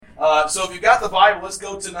So if you've got the Bible, let's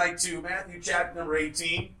go tonight to Matthew chapter number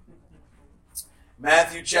 18.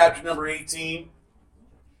 Matthew chapter number 18.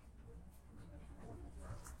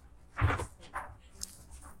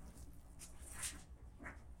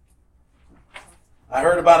 I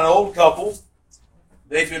heard about an old couple.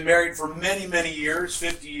 They've been married for many, many years,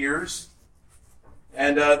 50 years.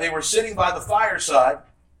 And they were sitting by the fireside.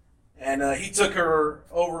 And he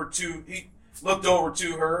looked over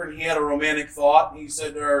to her, and he had a romantic thought. And he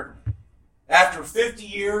said to her, "After 50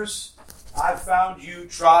 years, I've found you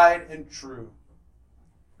tried and true."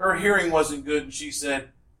 Her hearing wasn't good, and she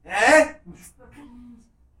said, "Eh?"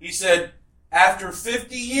 He said, "After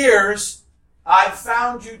 50 years, I've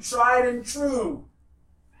found you tried and true."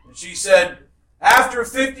 And she said, "After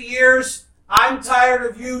 50 years, I'm tired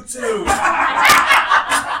of you too."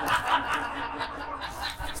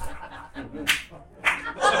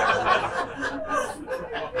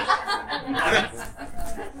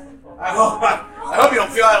 I hope you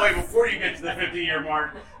don't feel that way before you get to the 50-year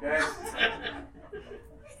mark. Okay?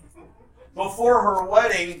 Before her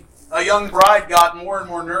wedding, a young bride got more and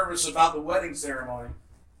more nervous about the wedding ceremony.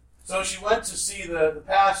 So she went to see the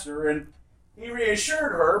pastor, and he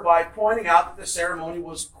reassured her by pointing out that the ceremony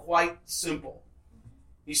was quite simple.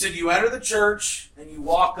 He said, "You enter the church and you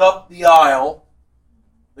walk up the aisle.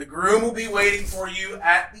 The groom will be waiting for you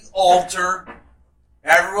at the altar.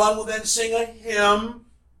 Everyone will then sing a hymn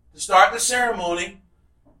to start the ceremony.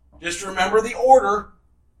 Just remember the order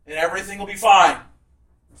and everything will be fine."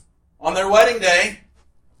 On their wedding day,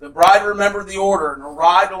 the bride remembered the order and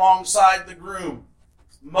arrived alongside the groom,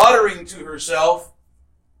 muttering to herself,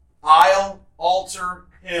 "Aisle, altar,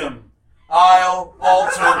 hymn. Aisle,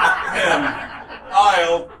 altar, hymn.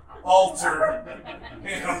 Aisle, altar,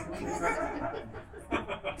 hymn."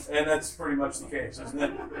 And that's pretty much the case, isn't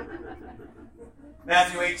it?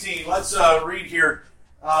 Matthew 18. Let's read here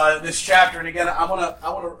this chapter. And again, I want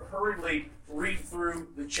to hurriedly read through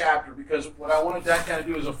the chapter, because what I want to kind of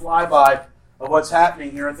do is a flyby of what's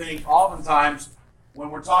happening here. I think oftentimes when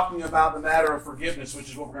we're talking about the matter of forgiveness, which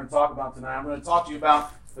is what we're going to talk about tonight, I'm going to talk to you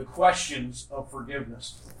about the questions of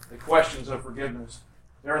forgiveness. The questions of forgiveness.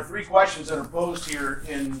 There are three questions that are posed here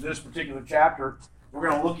in this particular chapter. We're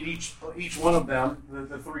going to look at each one of them,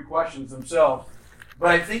 the three questions themselves.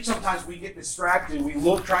 But I think sometimes we get distracted. We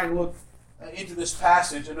try and look into this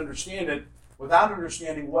passage and understand it without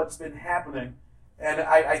understanding what's been happening. And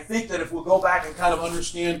I think that if we'll go back and kind of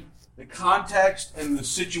understand the context and the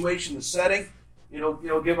situation, the setting,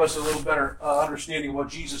 it'll give us a little better understanding of what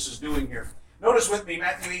Jesus is doing here. Notice with me,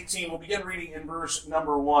 Matthew 18, we'll begin reading in verse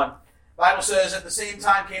number 1. The Bible says, "At the same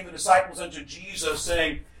time came the disciples unto Jesus,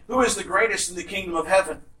 saying, Who is the greatest in the kingdom of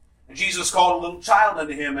heaven? And Jesus called a little child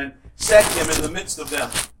unto him, and set him in the midst of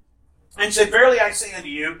them, and said, Verily I say unto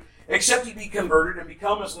you, except ye be converted and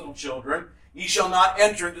become as little children, ye shall not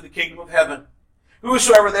enter into the kingdom of heaven.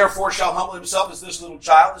 Whosoever therefore shall humble himself as this little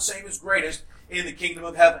child, the same is greatest in the kingdom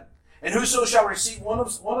of heaven. And whoso shall receive one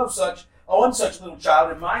such little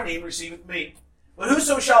child in my name receiveth me. But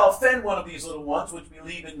whoso shall offend one of these little ones which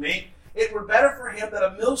believe in me, it were better for him that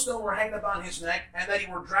a millstone were hanged upon his neck, and that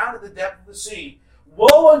he were drowned in the depth of the sea.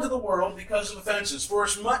 Woe unto the world because of offenses, for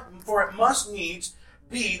it must needs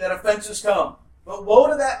be that offenses come. But woe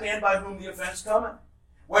to that man by whom the offense cometh.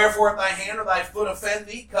 Wherefore if thy hand or thy foot offend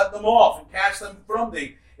thee, cut them off, and cast them from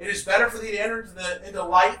thee. It is better for thee to enter into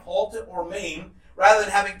life halted or maimed, rather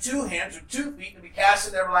than having 2 hands or 2 feet to be cast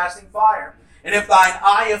into everlasting fire. And if thine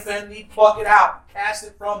eye offend thee, pluck it out, cast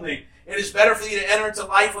it from thee. It is better for thee to enter into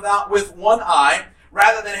life with 1 eye,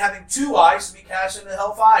 rather than having 2 eyes to be cast into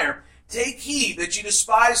hell fire. Take heed that ye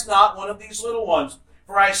despise not one of these little ones.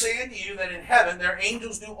 For I say unto you that in heaven their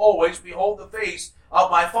angels do always behold the face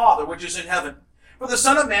of my Father which is in heaven. For the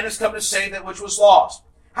Son of Man is come to save that which was lost.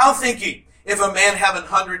 How think ye, if a man have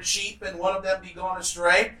 100 sheep, and one of them be gone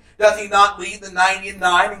astray, doth he not leave the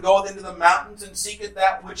 99 and goeth into the mountains and seeketh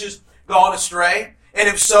that which is gone astray? And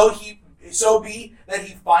if so be that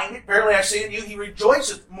he find it, verily I say unto you, he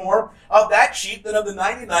rejoiceth more of that sheep than of the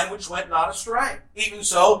 99 which went not astray. Even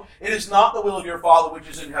so, it is not the will of your Father which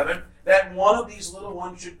is in heaven, that one of these little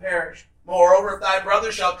ones should perish. Moreover, if thy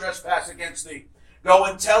brother shall trespass against thee, go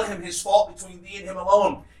and tell him his fault between thee and him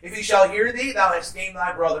alone. If he shall hear thee, thou hast gained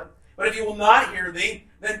thy brother. But if he will not hear thee,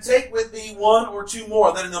 then take with thee 1 or 2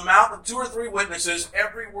 more, that in the mouth of 2 or 3 witnesses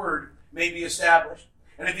every word may be established.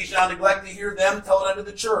 And if he shall neglect to hear them, tell it unto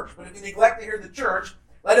the church. But if he neglect to hear the church,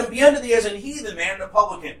 let him be unto thee as an heathen man and a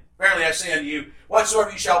publican. Verily I say unto you,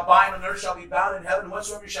 whatsoever you shall bind on earth shall be bound in heaven, and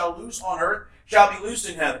whatsoever you shall loose on earth shall be loosed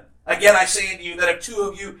in heaven. Again I say unto you, that if 2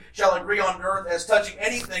 of you shall agree on earth as touching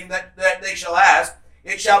anything that they shall ask,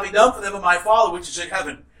 it shall be done for them of my Father which is in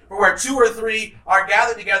heaven. For where 2 or 3 are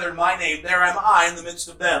gathered together in my name, there am I in the midst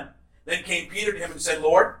of them. Then came Peter to him and said,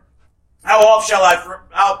 Lord, how oft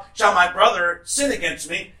shall my brother sin against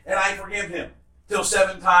me, and I forgive him? Till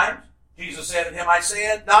 7 times? Jesus said to him, I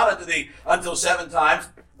say not unto thee until 7 times,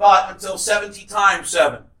 but until 70 times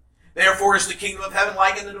 7. Therefore is the kingdom of heaven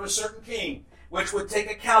likened unto a certain king, which would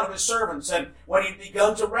take account of his servants. And when he had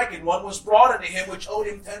begun to reckon, one was brought unto him which owed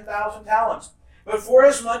him 10,000 talents. But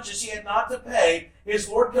forasmuch as he had not to pay, his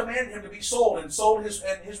Lord commanded him to be sold, and sold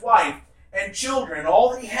his wife and children, and all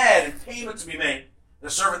that he had, and payment to be made. The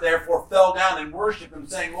servant therefore fell down and worshipped him,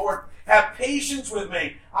 saying, Lord, have patience with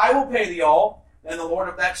me, I will pay thee all. Then the Lord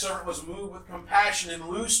of that servant was moved with compassion, and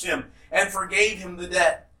loosed him, and forgave him the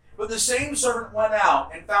debt. But the same servant went out,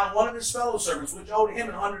 and found one of his fellow servants, which owed him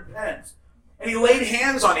 100 pence. And he laid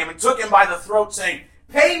hands on him, and took him by the throat, saying,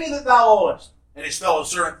 Pay me that thou owest. And his fellow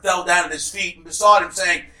servant fell down at his feet, and besought him,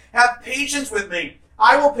 saying, Have patience with me,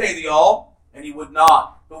 I will pay thee all. And he would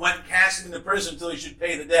not, but went and cast him into prison till he should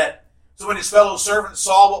pay the debt. So when his fellow servants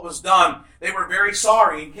saw what was done, they were very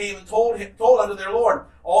sorry, and came and told unto their Lord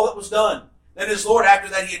all that was done. Then his Lord, after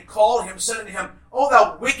that he had called him, said unto him, O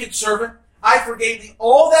thou wicked servant, I forgave thee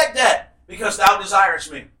all that debt, because thou desirest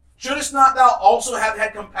me. Shouldest not thou also have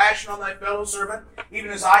had compassion on thy fellow servant, even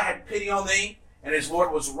as I had pity on thee? And his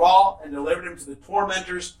Lord was wroth, and delivered him to the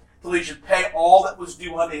tormentors, till he should pay all that was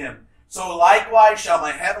due unto him. So likewise shall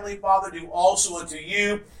my heavenly Father do also unto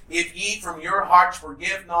you, if ye from your hearts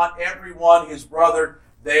forgive not every one his brother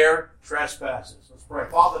their trespasses. Let's pray.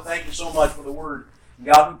 Father, thank you so much for the word.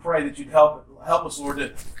 God, we pray that you'd help us, Lord,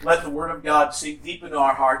 to let the word of God sink deep into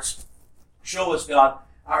our hearts. Show us, God,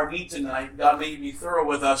 our need tonight. God, may you be thorough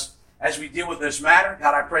with us as we deal with this matter.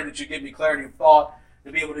 God, I pray that you give me clarity of thought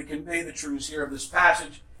to be able to convey the truths here of this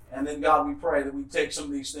passage. And then, God, we pray that we take some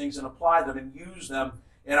of these things and apply them and use them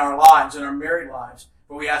in our lives, in our married lives.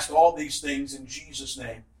 For we ask all these things in Jesus'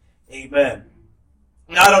 name. Amen.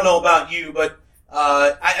 Now, I don't know about you, but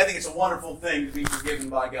I think it's a wonderful thing to be forgiven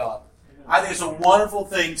by God. I think it's a wonderful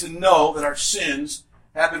thing to know that our sins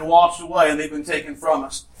have been washed away and they've been taken from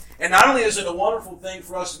us. And not only is it a wonderful thing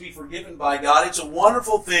for us to be forgiven by God, it's a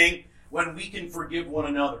wonderful thing when we can forgive one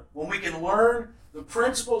another. When we can learn the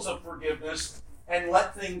principles of forgiveness and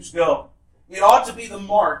let things go. It ought to be the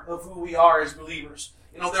mark of who we are as believers.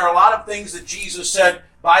 You know, there are a lot of things that Jesus said,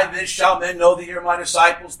 by this shall men know that ye are my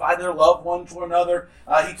disciples, by their love one to another.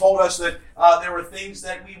 He told us that there were things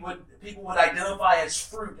that people would identify as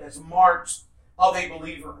fruit, as marks of a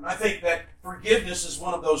believer. And I think that forgiveness is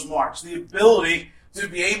one of those marks. The ability to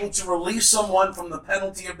be able to release someone from the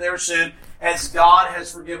penalty of their sin as God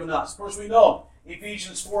has forgiven us. Of course, we know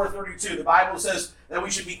Ephesians 4:32, the Bible says that we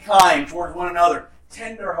should be kind towards one another,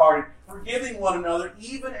 tender-hearted, forgiving one another,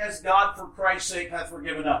 even as God for Christ's sake hath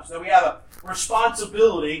forgiven us. So we have a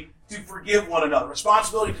responsibility to forgive one another,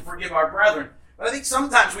 responsibility to forgive our brethren. But I think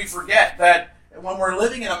sometimes we forget that when we're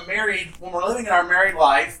living in our married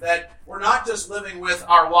life, that we're not just living with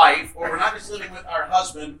our wife, or we're not just living with our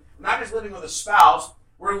husband, we're not just living with a spouse,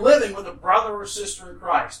 we're living with a brother or sister in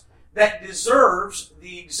Christ that deserves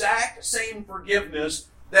the exact same forgiveness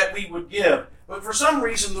that we would give. But for some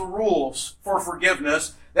reason, the rules for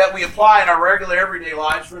forgiveness that we apply in our regular everyday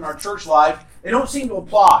lives or in our church life, they don't seem to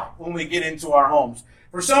apply when we get into our homes.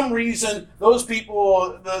 For some reason, those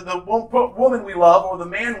people, the woman we love or the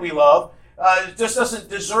man we love, just doesn't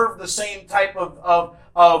deserve the same type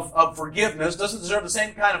of forgiveness, doesn't deserve the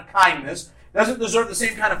same kind of kindness, doesn't deserve the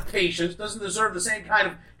same kind of patience, doesn't deserve the same kind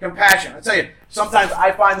of compassion. I tell you, sometimes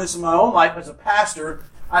I find this in my own life as a pastor.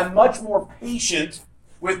 I'm much more patient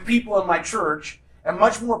with people in my church and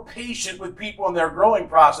much more patient with people in their growing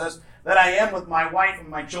process than I am with my wife and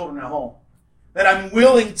my children at home. That I'm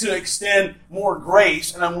willing to extend more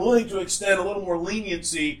grace and I'm willing to extend a little more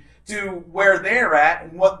leniency to where they're at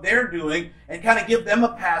and what they're doing and kind of give them a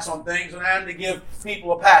pass on things and I am to give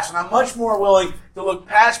people a pass. And I'm much more willing to look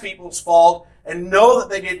past people's fault and know that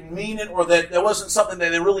they didn't mean it or that there wasn't something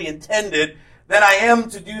that they really intended than I am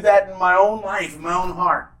to do that in my own life, in my own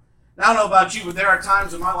heart. Now, I don't know about you, but there are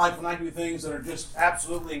times in my life when I do things that are just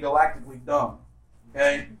absolutely and galactically dumb.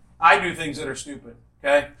 Okay? I do things that are stupid.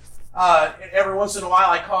 Okay? Every once in a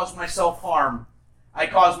while, I cause myself harm. I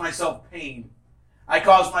cause myself pain. I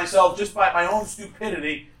cause myself, just by my own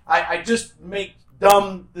stupidity, I just make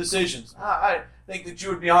dumb decisions. I think that you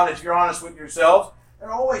would be honest, if you're honest with yourselves. There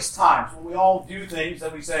are always times when we all do things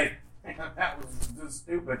that we say, that was just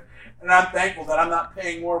stupid. And I'm thankful that I'm not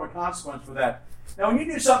paying more of a consequence for that. Now, when you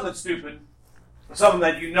do something that's stupid, something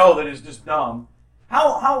that you know that is just dumb,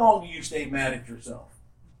 how long do you stay mad at yourself?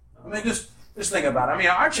 I mean, just think about it. I mean,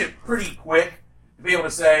 aren't you pretty quick to be able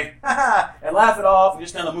to say, ha ha, and laugh it off and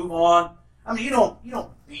just kind of move on. I mean, you don't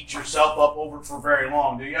beat yourself up over it for very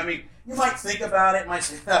long, do you? I mean, you might think about it, might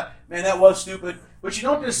say, man, that was stupid, but you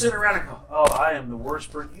don't just sit around and go, oh, I am the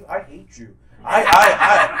worst person. I hate you.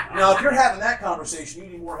 Now, if you're having that conversation, you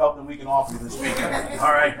need more help than we can offer you this weekend.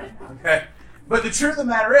 All right? Okay? But the truth of the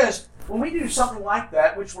matter is, when we do something like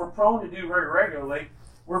that, which we're prone to do very regularly,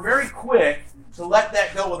 we're very quick to let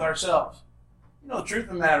that go with ourselves. You know, the truth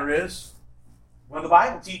of the matter is, when the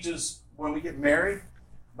Bible teaches, when we get married,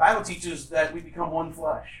 the Bible teaches that we become one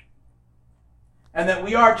flesh. And that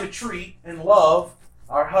we are to treat and love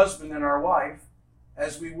our husband and our wife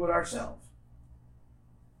as we would ourselves.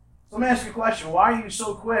 So let me ask you a question. Why are you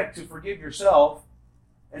so quick to forgive yourself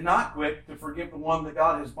and not quick to forgive the one that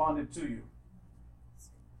God has bonded to you?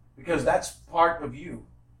 Because that's part of you.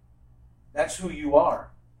 That's who you are.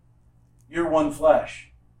 You're one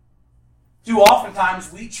flesh. Too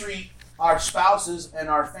oftentimes we treat our spouses and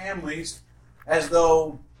our families as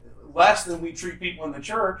though less than we treat people in the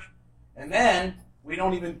church, and then we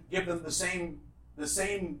don't even give them the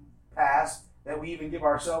same pass that we even give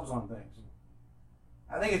ourselves on things.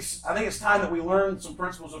 I think it's time that we learn some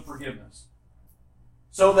principles of forgiveness,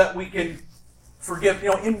 so that we can forgive. You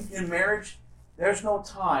know, in marriage, there's no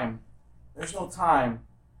time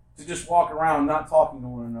to just walk around not talking to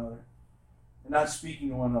one another and not speaking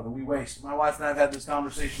to one another. We waste. My wife and I have had this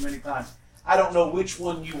conversation many times. I don't know which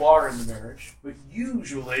one you are in the marriage, but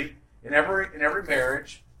usually in every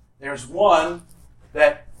marriage, there's one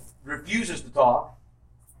that refuses to talk,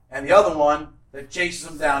 and the other one that chases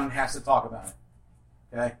them down and has to talk about it.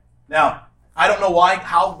 Okay? Now, I don't know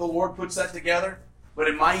how the Lord puts that together, but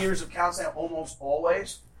in my years of counseling, almost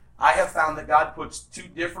always, I have found that God puts two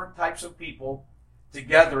different types of people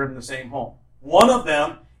together in the same home. One of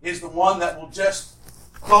them is the one that will just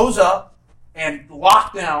close up and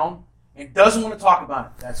lock down and doesn't want to talk about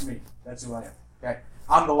it. That's me. That's who I am. Okay?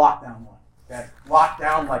 I'm the lockdown one. Okay? Locked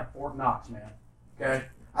down like Fort Knox, man. Okay?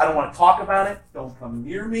 I don't want to talk about it. Don't come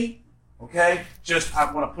near me. Okay? Just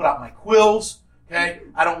I want to put out my quills. Okay?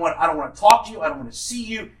 I don't want to talk to you. I don't want to see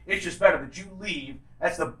you. It's just better that you leave.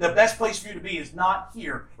 That's the best place for you to be is not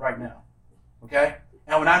here right now. Okay?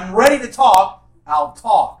 And when I'm ready to talk, I'll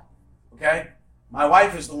talk. Okay? My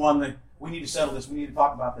wife is the one that we need to settle this. We need to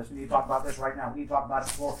talk about this. We need to talk about this right now. We need to talk about it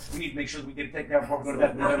before. We need to make sure that we get it taken care of before we go to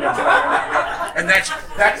bed. And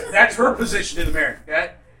that's her position in the marriage.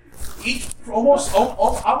 Okay?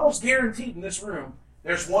 Almost guaranteed in this room,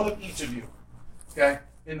 there's one of each of you. Okay?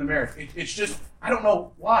 In the marriage. It's just, I don't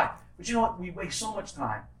know why. But you know what? We waste so much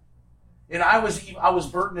time. And I was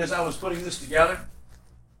burdened as I was putting this together,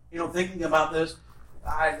 thinking about this.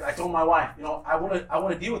 I told my wife, I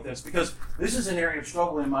want to deal with this because this is an area of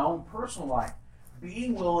struggle in my own personal life.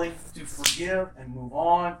 Being willing to forgive and move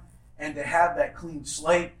on and to have that clean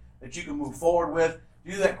slate that you can move forward with,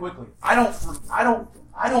 do that quickly. I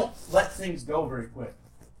don't let things go very quick.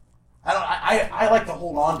 I like to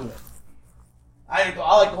hold on to it. I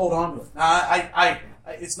like to hold on to it. Now,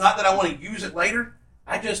 it's not that I want to use it later.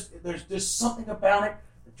 There's just something about it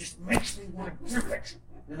that just makes me want to do it,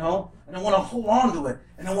 and I want to hold on to it,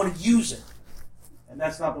 and I want to use it. And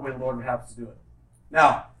that's not the way the Lord would have us to do it.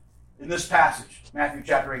 Now, in this passage, Matthew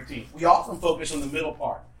chapter 18, we often focus on the middle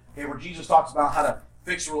part, okay, where Jesus talks about how to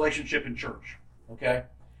fix a relationship in church, okay?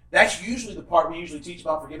 That's usually the part we usually teach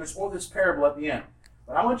about forgiveness, or this parable at the end.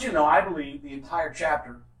 But I want you to know, I believe the entire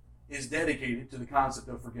chapter is dedicated to the concept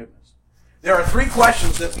of forgiveness. There are three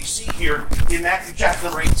questions that we see here in Matthew chapter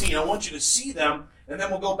number 18. I want you to see them, and then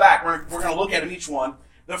we'll go back. We're going to look at them each one.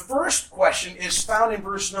 The first question is found in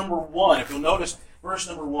verse number 1. If you'll notice verse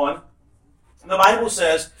number 1, the Bible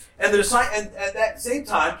says, and at that same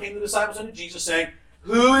time came the disciples unto Jesus, saying,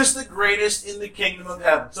 who is the greatest in the kingdom of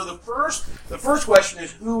heaven? So the first question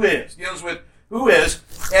is who is. It deals with who is.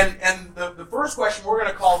 And the first question we're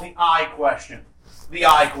going to call the I question. The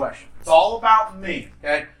I question. It's all about me.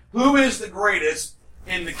 Okay? Who is the greatest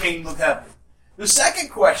in the kingdom of heaven? The second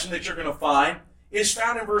question that you're going to find is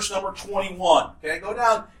found in verse number 21. Okay, go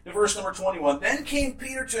down to verse number 21. Then came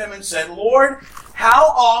Peter to him and said, Lord, how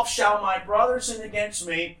oft shall my brother sin against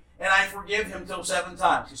me, and I forgive him till 7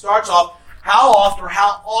 times? He starts off, how oft or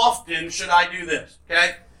how often should I do this?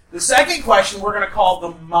 Okay? The second question we're going to call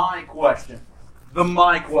the my question. The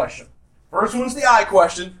my question. First one's the I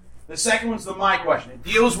question. The second one's the my question. It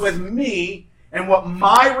deals with me and what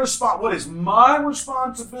is my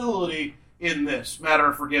responsibility in this matter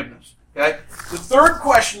of forgiveness. Okay? The third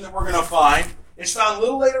question that we're going to find is found a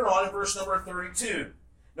little later on in verse number 32.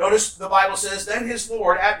 Notice the Bible says, then his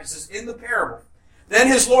Lord, this is in the parable, then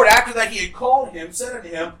his Lord, after that he had called him, said unto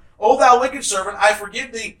him, O thou wicked servant, I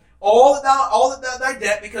forgive thee all that thy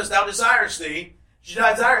debt, because thou desirest me,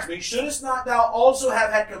 shouldest not thou also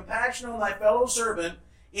have had compassion on thy fellow servant,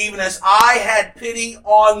 even as I had pity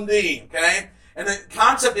on thee? Okay? And the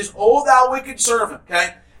concept is, O thou wicked servant.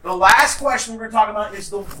 Okay? The last question we're going to talk about is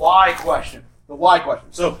the why question. The why question.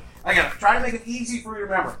 So, again, I'm trying to make it easy for you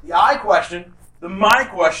to remember. The I question, the my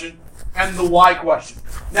question, and the why question.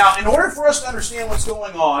 Now, in order for us to understand what's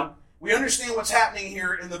going on, we understand what's happening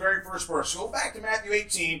here in the very first verse. So go back to Matthew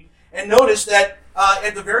 18 and notice that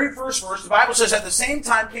at the very first verse, the Bible says, at the same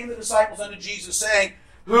time came the disciples unto Jesus, saying,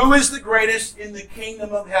 who is the greatest in the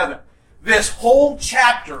kingdom of heaven? This whole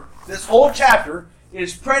chapter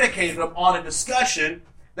is predicated upon a discussion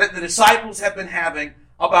that the disciples have been having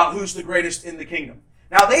about who's the greatest in the kingdom.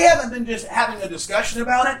 Now, they haven't been just having a discussion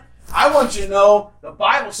about it. I want you to know the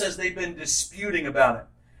Bible says they've been disputing about it.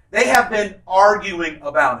 They have been arguing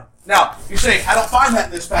about it. Now, you say, I don't find that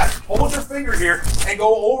in this passage. Hold your finger here and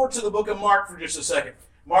go over to the book of Mark for just a second.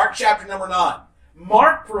 Mark chapter number 9.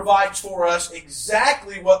 Mark provides for us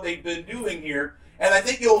exactly what they've been doing here, and I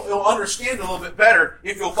think you'll understand a little bit better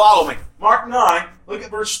if you'll follow me. Mark 9, look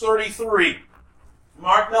at verse 33.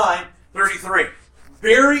 Mark 9, 33.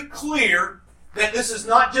 Very clear that this is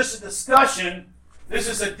not just a discussion, this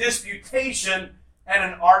is a disputation and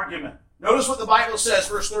an argument. Notice what the Bible says,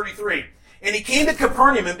 verse 33. And he came to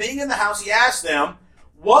Capernaum, and being in the house, he asked them,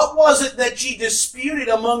 what was it that ye disputed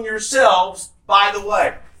among yourselves by the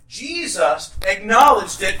way? Jesus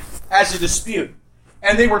acknowledged it as a dispute.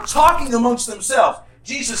 And they were talking amongst themselves.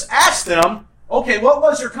 Jesus asked them, okay, what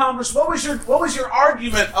was your conversation? What was your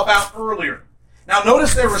argument about earlier? Now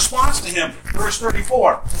notice their response to him, verse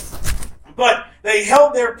 34. But they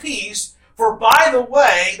held their peace, for by the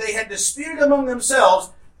way they had disputed among themselves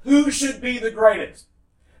who should be the greatest.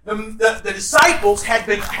 The disciples had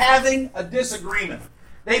been having a disagreement.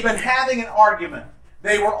 They've been having an argument.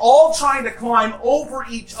 They were all trying to climb over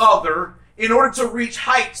each other in order to reach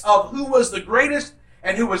heights of who was the greatest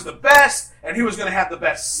and who was the best and who was going to have the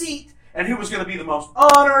best seat and who was going to be the most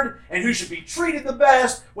honored and who should be treated the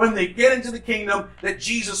best when they get into the kingdom that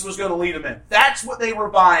Jesus was going to lead them in. That's what they were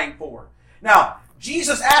vying for. Now,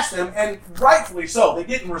 Jesus asked them, and rightfully so, they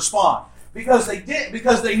didn't respond because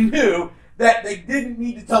they knew that they didn't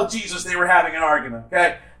need to tell Jesus they were having an argument.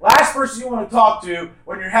 Okay? Last person you want to talk to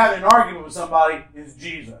when you're having an argument with somebody is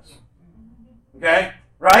Jesus. Okay?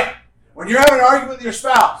 Right? When you're having an argument with your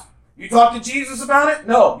spouse, you talk to Jesus about it?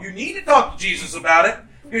 No, you need to talk to Jesus about it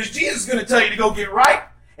because Jesus is going to tell you to go get right.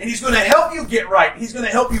 And He's going to help you get right. He's going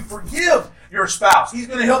to help you forgive your spouse. He's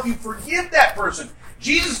going to help you forgive that person.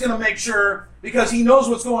 Jesus is going to make sure, because He knows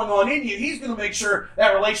what's going on in you, He's going to make sure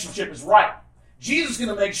that relationship is right. Jesus is going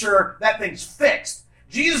to make sure that thing's fixed.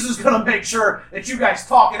 Jesus is going to make sure that you guys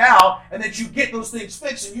talk it out and that you get those things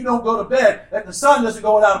fixed and you don't go to bed, that the sun doesn't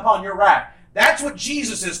go down upon your wrath. That's what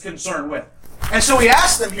Jesus is concerned with. And so He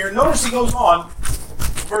asked them here, notice He goes on,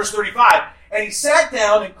 verse 35, and He sat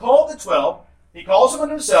down and called the 12, He calls them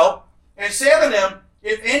unto Himself, and said unto them,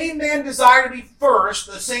 if any man desire to be first,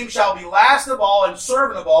 the same shall be last of all and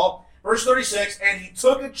servant of all. Verse 36, and He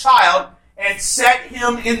took a child and set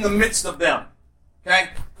him in the midst of them. Okay?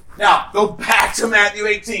 Now, go back to Matthew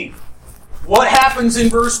 18. What happens in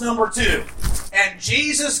verse number 2? And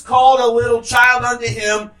Jesus called a little child unto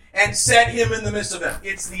Him and set him in the midst of them.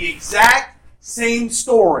 It's the exact same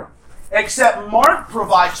story, except Mark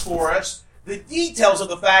provides for us the details of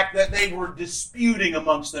the fact that they were disputing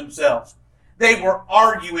amongst themselves. They were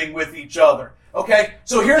arguing with each other. Okay?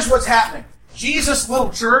 So here's what's happening. Jesus'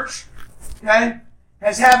 little church, okay,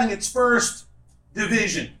 is having its first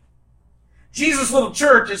division. Jesus' little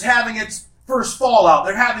church is having its first fallout.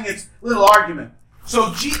 They're having its little argument.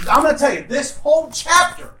 So I'm going to tell you, this whole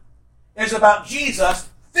chapter is about Jesus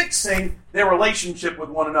fixing their relationship with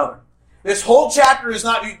one another. This whole chapter is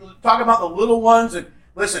not talking about the little ones. And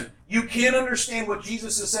listen, you can't understand what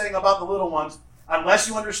Jesus is saying about the little ones unless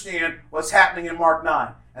you understand what's happening in Mark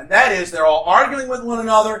 9. And that is, they're all arguing with one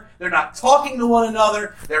another. They're not talking to one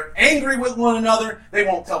another. They're angry with one another. They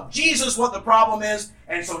won't tell Jesus what the problem is.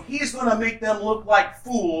 And so He's going to make them look like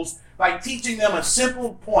fools by teaching them a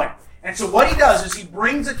simple point. And so what He does is He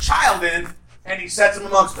brings a child in and He sets him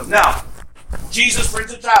amongst them. Now, Jesus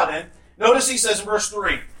brings a child in. Notice He says in verse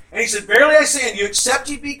 3, and He said, verily I say unto you, except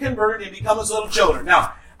ye be converted and become as little children.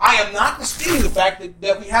 Now, I am not disputing the fact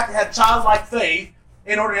that we have to have childlike faith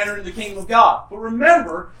in order to enter into the kingdom of God. But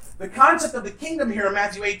remember, the concept of the kingdom here in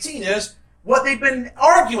Matthew 18 is what they've been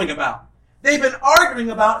arguing about. They've been arguing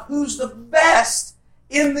about who's the best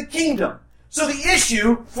in the kingdom. So the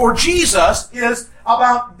issue for Jesus is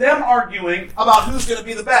about them arguing about who's going to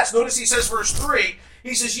be the best. Notice He says, verse 3,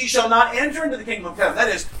 He says, ye shall not enter into the kingdom of heaven. That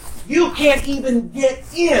is, you can't even get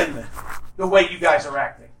in the way you guys are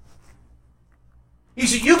acting. He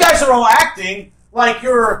said, you guys are all acting like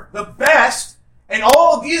you're the best, and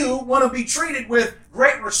all of you want to be treated with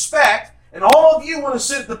great respect, and all of you want to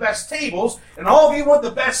sit at the best tables, and all of you want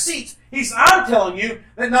the best seats. He said, I'm telling you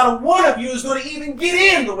that not a one of you is going to even get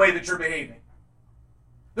in the way that you're behaving,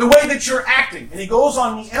 the way that you're acting. And he goes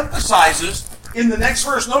on and he emphasizes in the next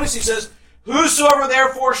verse, notice he says, whosoever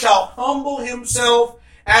therefore shall humble himself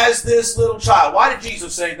as this little child. Why did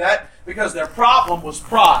Jesus say that? Because their problem was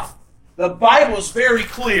pride. The Bible is very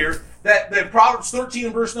clear that the Proverbs 13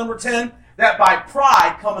 and verse number 10, that by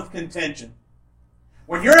pride cometh contention.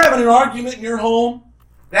 When you're having an argument in your home,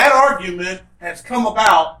 that argument has come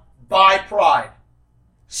about by pride.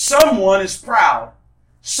 Someone is proud.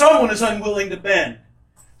 Someone is unwilling to bend.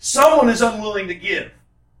 Someone is unwilling to give.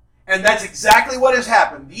 And that's exactly what has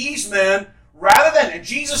happened. These men, rather than, and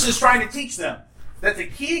Jesus is trying to teach them, that the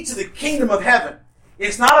key to the kingdom of heaven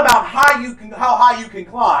is not about how high you can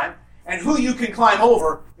climb and who you can climb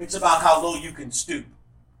over. It's about how low you can stoop.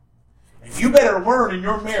 And you better learn in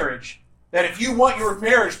your marriage that if you want your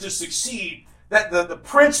marriage to succeed, that the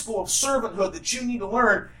principle of servanthood that you need to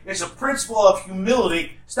learn is a principle of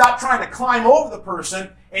humility. Stop trying to climb over the person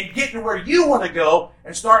and get to where you want to go,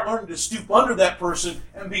 and start learning to stoop under that person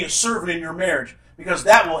and be a servant in your marriage. Because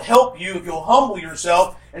that will help you if you'll humble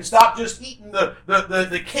yourself and stop just eating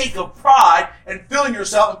the cake of pride and filling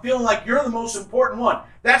yourself and feeling like you're the most important one.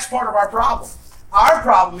 That's part of our problem. Our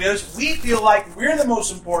problem is we feel like we're the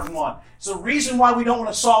most important one. It's the reason why we don't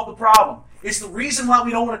want to solve the problem. It's the reason why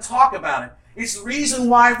we don't want to talk about it. It's the reason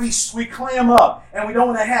why we clam up and we don't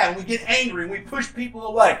want to have, and we get angry and we push people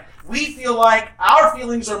away. We feel like our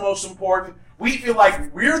feelings are most important. We feel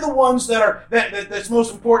like we're the ones that's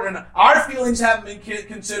most important, and our feelings haven't been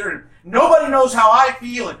considered. Nobody knows how I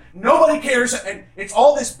feel, and nobody cares, and it's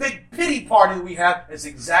all this big pity party that we have. It's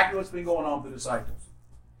exactly what's been going on with the disciples.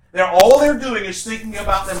 All they're doing is thinking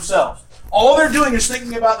about themselves. All they're doing is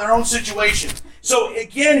thinking about their own situation. So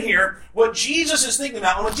again here, what Jesus is thinking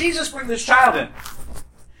about, when Jesus brings this child in,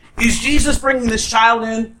 is Jesus bringing this child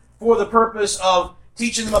in for the purpose of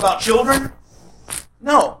teaching them about children?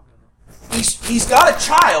 No. He's got a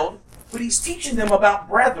child, but he's teaching them about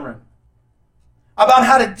brethren, about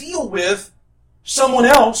how to deal with someone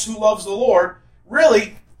else who loves the Lord.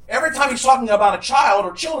 Really, every time he's talking about a child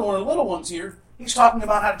or children, one of the little ones here, he's talking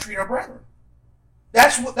about how to treat our brethren.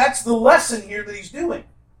 That's the lesson here that he's doing.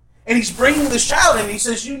 And he's bringing this child in, and he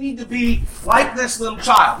says, you need to be like this little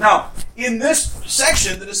child. Now, in this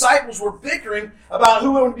section, the disciples were bickering about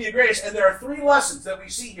who would be the greatest, and there are three lessons that we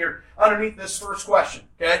see here underneath this first question.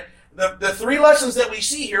 Okay? The three lessons that we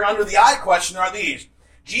see here under the I question are these.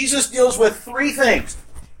 Jesus deals with three things.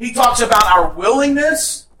 He talks about our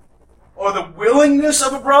willingness, or the willingness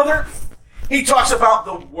of a brother. He talks about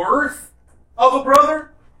the worth of a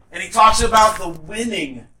brother. And he talks about the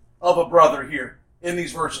winning of a brother here in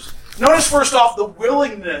these verses. Notice first off the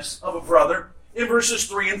willingness of a brother in verses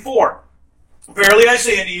 3 and 4. Verily I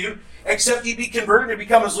say unto you, except ye be converted and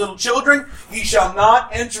become as little children, ye shall not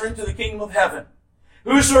enter into the kingdom of heaven.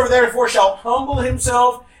 Whosoever therefore shall humble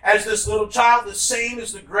himself as this little child, the same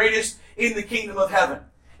is the greatest in the kingdom of heaven.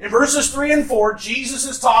 In verses 3 and 4, Jesus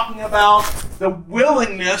is talking about the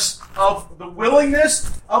willingness of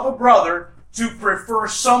a brother to prefer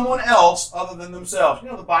someone else other than themselves. You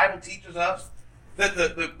know, the Bible teaches us that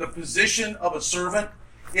the position of a servant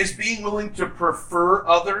is being willing to prefer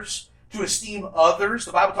others, to esteem others.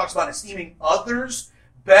 The Bible talks about esteeming others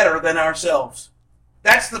better than ourselves.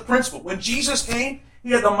 That's the principle. When Jesus came,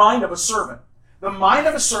 he had the mind of a servant. The mind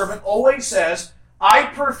of a servant always says, I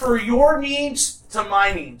prefer your needs to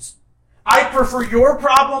my needs. I prefer your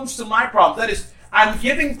problems to my problems. That is, I'm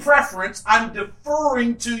giving preference. I'm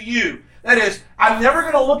deferring to you. That is, I'm never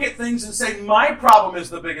going to look at things and say, my problem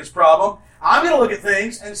is the biggest problem. I'm going to look at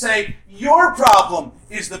things and say, your problem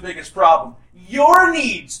is the biggest problem. Your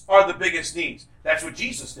needs are the biggest needs. That's what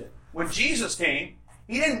Jesus did. When Jesus came,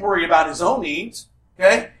 he didn't worry about his own needs.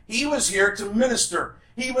 Okay? He was here to minister.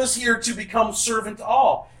 He was here to become servant to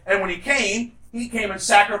all. And when he came and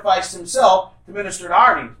sacrificed himself to minister to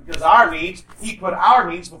our needs. Because our needs, he put our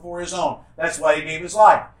needs before his own. That's why he gave his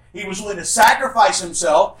life. He was willing to sacrifice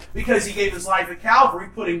himself because he gave his life at Calvary,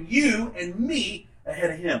 putting you and me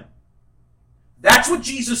ahead of him. That's what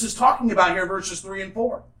Jesus is talking about here in verses 3 and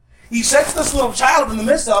 4. He sets this little child in the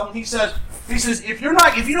midst of them. He says, if you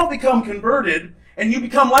don't become converted and you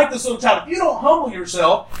become like this little child, if you don't humble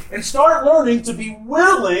yourself and start learning to be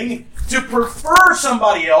willing to prefer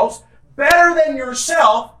somebody else better than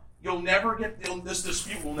yourself, this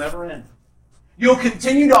dispute will never end. You'll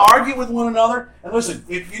continue to argue with one another. And listen,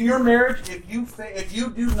 if in your marriage, if you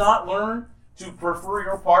do not learn to prefer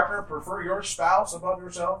your partner, prefer your spouse above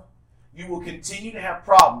yourself, you will continue to have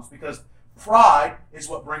problems because pride is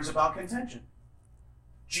what brings about contention.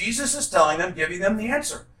 Jesus is telling them, giving them the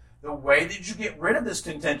answer. The way that you get rid of this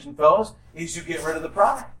contention, fellas, is you get rid of the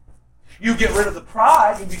pride. You get rid of the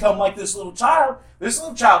pride and become like this little child. This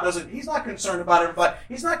little child he's not concerned about everybody.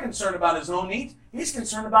 He's not concerned about his own needs. He's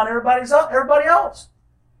concerned about everybody else.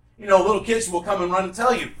 You know, little kids will come and run and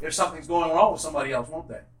tell you if something's going wrong with somebody else, won't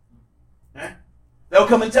they? Eh? They'll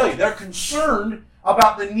come and tell you. They're concerned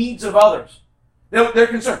about the needs of others. They're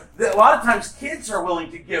concerned. A lot of times kids are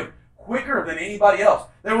willing to give quicker than anybody else.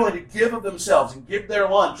 They're willing to give of themselves and give their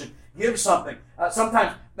lunch and give something.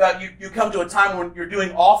 Sometimes you come to a time when you're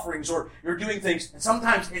doing offerings or you're doing things, and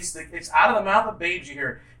sometimes it's out of the mouth of babes you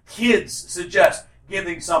hear. Kids suggest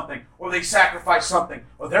giving something, or they sacrifice something,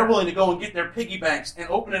 or they're willing to go and get their piggy banks and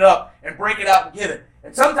open it up and break it out and give it.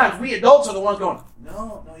 And sometimes we adults are the ones going,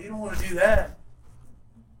 no, you don't want to do that.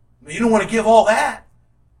 I mean, you don't want to give all that.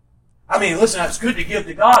 I mean, listen, it's good to give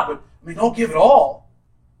to God, but don't give it all.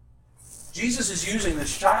 Jesus is using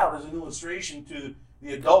this child as an illustration to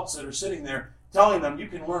the adults that are sitting there, telling them you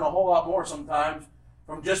can learn a whole lot more sometimes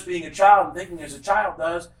from just being a child and thinking as a child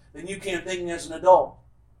does than you can thinking as an adult.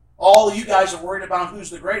 All of you guys are worried about who's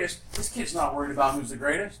the greatest. This kid's not worried about who's the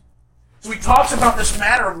greatest. So he talks about this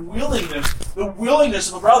matter of willingness, the willingness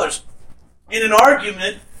of the brothers. In an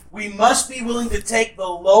argument, we must be willing to take the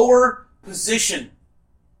lower position.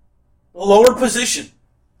 The lower position.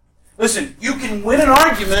 Listen, you can win an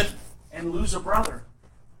argument and lose a brother.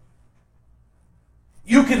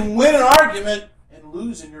 You can win an argument and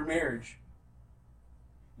lose in your marriage.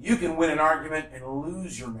 You can win an argument and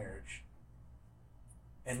lose your marriage.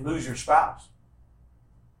 And lose your spouse.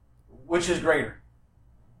 Which is greater?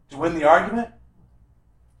 To win the argument?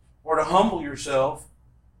 Or to humble yourself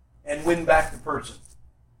and win back the person?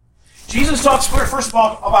 Jesus talks first of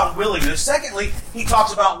all about willingness. Secondly, he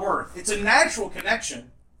talks about worth. It's a natural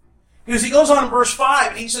connection. Because he goes on in verse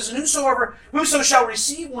 5 and he says, "And whoso shall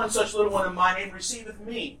receive one such little one in my name receiveth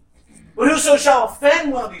me. But whoso shall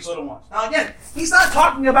offend one of these little ones." Now again, he's not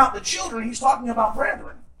talking about the children, he's talking about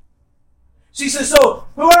brethren. So he says, so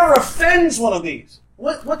whoever offends one of these,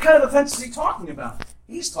 what kind of offense is he talking about?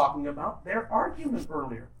 He's talking about their argument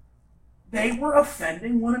earlier. They were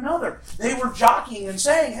offending one another. They were jockeying and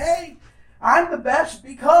saying, hey, I'm the best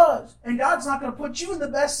because, and God's not going to put you in the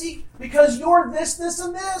best seat because you're this, this,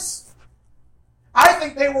 and this. I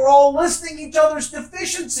think they were all listing each other's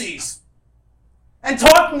deficiencies and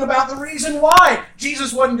talking about the reason why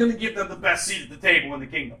Jesus wasn't going to give them the best seat at the table in the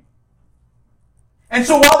kingdom. And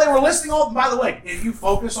so while they were listing all, by the way, if you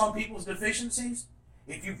focus on people's deficiencies,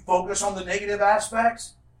 if you focus on the negative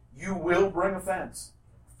aspects, you will bring offense.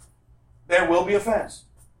 There will be offense.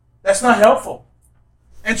 That's not helpful.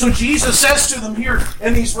 And so Jesus says to them here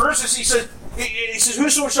in these verses, he says,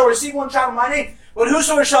 whosoever shall receive one child in my name, but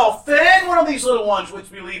whosoever shall offend one of these little ones which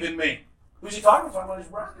believe in me. Who's he talking about? He's talking about his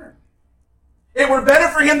brethren. It were better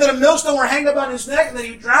for him that a millstone were hanged about his neck and that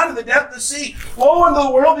he drowned in the depth of the sea. Woe unto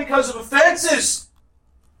the world because of offenses.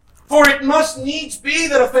 For it must needs be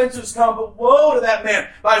that offenses come, but woe to that man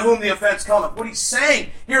by whom the offense cometh. What he's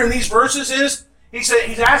saying here in these verses is, he's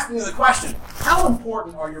asking you the question, how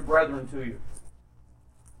important are your brethren to you?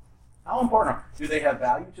 How important are they? Do they have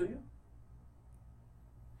value to you?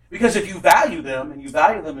 Because if you value them, and you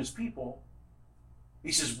value them as people,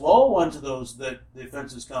 he says, woe unto those that the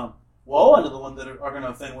offenses come. Woe unto the one that are going to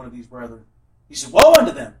offend one of these brethren. He said, woe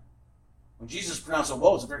unto them. When Jesus pronounced a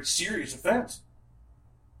woe, it's a very serious offense.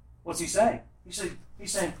 What's he saying?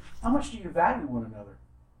 He's saying, how much do you value one another?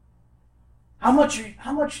 How much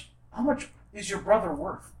is your brother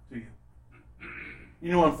worth to you?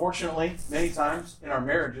 You know, unfortunately, many times in our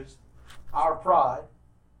marriages, our pride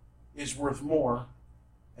is worth more,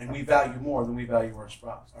 and we value more than we value our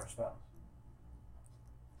spouse.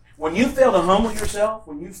 When you fail to humble yourself,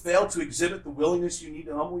 when you fail to exhibit the willingness you need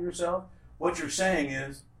to humble yourself, what you're saying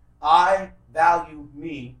is, I value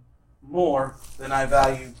me more than I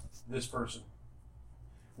value this person.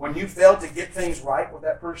 When you fail to get things right with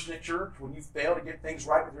that person at church, when you fail to get things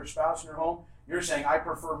right with your spouse in your home, you're saying, I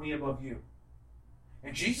prefer me above you.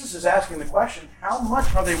 And Jesus is asking the question, how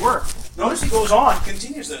much are they worth? Notice he goes on,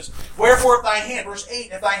 continues this. Wherefore if thy hand, verse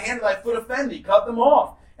 8, if thy hand or thy foot offend thee, cut them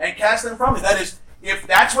off and cast them from thee. That is, if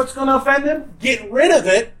that's what's going to offend them, get rid of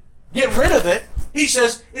it. Get rid of it. He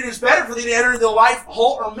says, it is better for thee to enter into life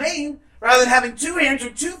whole or maimed rather than having 2 hands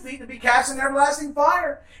or 2 feet to be cast in everlasting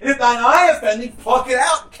fire. And if thine eye offend thee, pluck it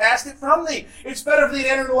out and cast it from thee. It's better for thee to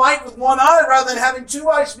enter the light with 1 eye rather than having 2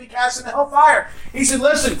 eyes to be cast into hellfire. He said,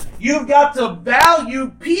 listen, you've got to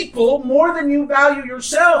value people more than you value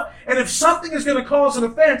yourself. And if something is going to cause an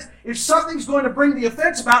offense, if something's going to bring the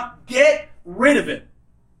offense about, get rid of it.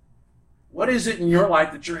 What is it in your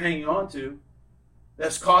life that you're hanging on to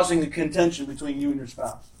that's causing the contention between you and your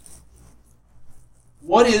spouse?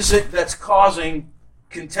 What is it that's causing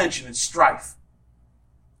contention and strife?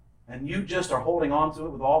 And you just are holding on to it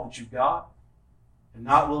with all that you've got and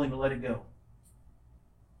not willing to let it go.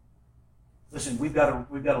 Listen, we've got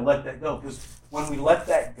to let that go, because when we let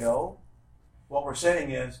that go, what we're saying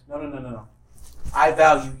is, no. I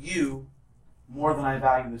value you more than I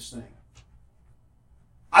value this thing.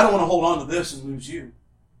 I don't want to hold on to this and lose you. In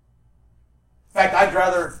fact, I'd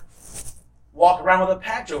rather walk around with a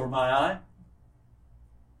patch over my eye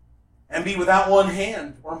and be without 1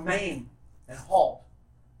 hand or maim and halt,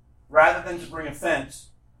 rather than to bring offense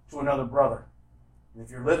to another brother. And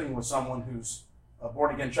if you're living with someone who's a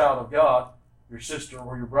born-again child of God, your sister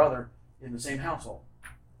or your brother in the same household.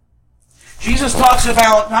 Jesus talks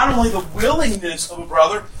about not only the willingness of a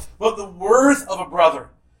brother, but the worth of a brother.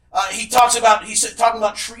 He's talking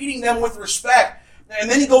about treating them with respect. And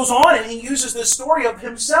then he goes on and he uses this story of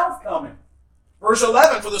himself coming. Verse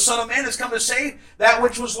 11, for the Son of Man has come to save that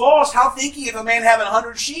which was lost. How think ye if a man having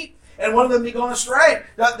 100 sheep and one of them be gone astray?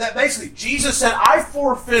 That basically, Jesus said, I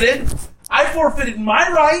forfeited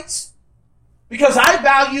my rights because I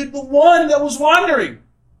valued the one that was wandering.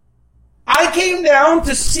 I came down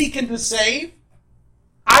to seek and to save.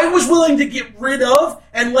 I was willing to get rid of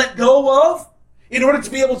and let go of in order to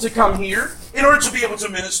be able to come here, in order to be able to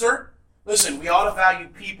minister. Listen, we ought to value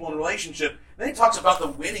people in relationship. Then he talks about the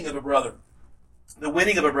winning of a brother. The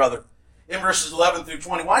winning of a brother. In verses 11 through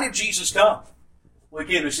 20, why did Jesus come? Well,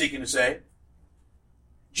 again, to seek and to save.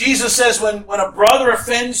 Jesus says when a brother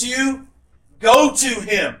offends you, go to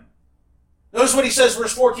him. Notice what he says,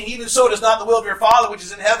 verse 14, even so it is not the will of your Father which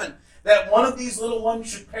is in heaven, that one of these little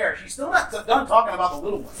ones should perish. He's still not done talking about the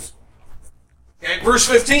little ones. Okay, verse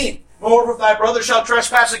 15, moreover, if thy brother shall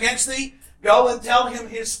trespass against thee, go and tell him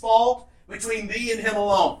his fault between thee and him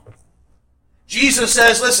alone. Jesus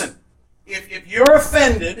says, listen, if you're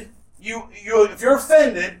offended, you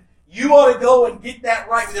ought to go and get that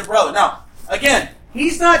right with your brother. Now, again,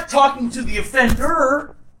 he's not talking to the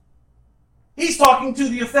offender. He's talking to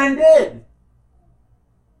the offended.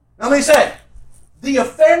 Now let me say, the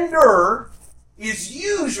offender is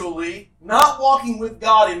usually not walking with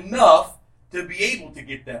God enough to be able to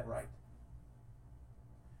get that right.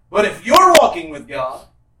 But if you're walking with God,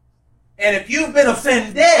 and if you've been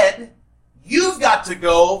offended, you've got to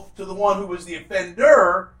go to the one who was the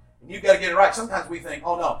offender, and you've got to get it right. Sometimes we think,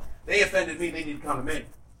 oh no, they offended me, they need to come to me.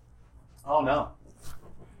 Oh no.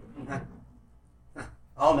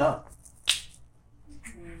 Oh no.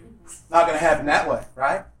 Not going to happen that way,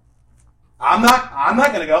 right? I'm not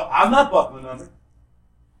going to go. I'm not buckling under.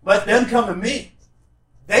 Let them come to me.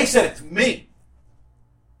 They said it to me.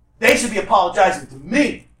 They should be apologizing to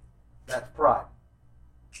me. That's pride.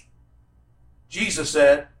 Jesus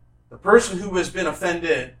said, the person who has been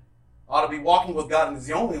offended ought to be walking with God, and is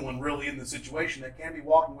the only one really in the situation that can be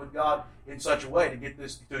walking with God in such a way to get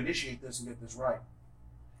this, to initiate this and get this right.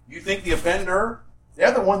 You think the offender,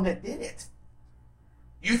 they're the one that did it.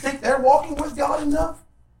 You think they're walking with God enough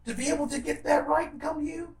to be able to get that right and come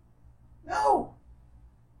to you? No.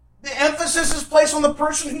 The emphasis is placed on the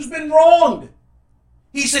person who's been wronged.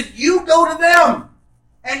 He said, you go to them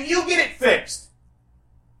and you get it fixed.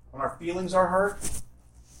 When our feelings are hurt,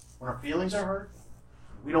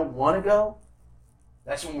 we don't want to go.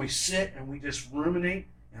 That's when we sit and we just ruminate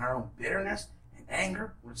in our own bitterness and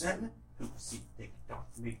anger, resentment. Who see they can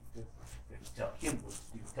talk to me? Tell him what to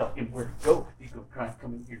do. Tell him where to go. He's going to try and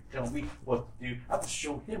come in here and tell me what to do. I'll just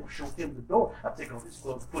show him the door. I'll take all his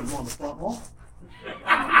clothes, put him on the front lawn.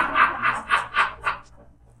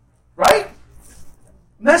 Right?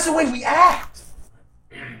 And that's the way we act.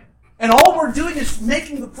 And all we're doing is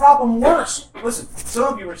making the problem worse. Listen,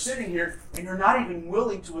 some of you are sitting here and you're not even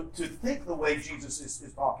willing to think the way Jesus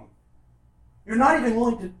is talking. You're not even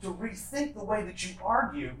willing to rethink the way that you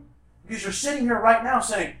argue, because you're sitting here right now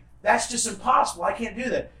saying, that's just impossible. I can't do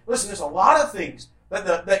that. Listen, there's a lot of things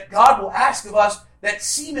that God will ask of us that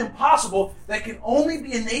seem impossible that can only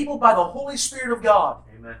be enabled by the Holy Spirit of God.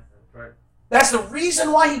 Amen. That's right. That's the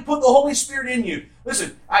reason why He put the Holy Spirit in you.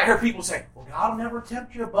 Listen, I heard people say, well, God will never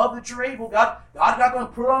tempt you above that you're able. God's not going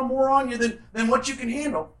to put on more on you than what you can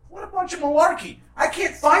handle. What a bunch of malarkey. I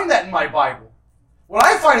can't find that in my Bible. What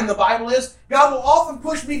I find in the Bible is God will often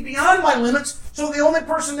push me beyond my limits, so the only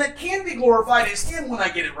person that can be glorified is Him when I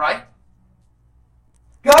get it right.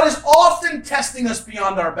 God is often testing us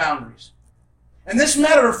beyond our boundaries. And this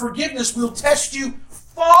matter of forgiveness will test you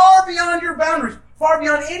far beyond your boundaries, far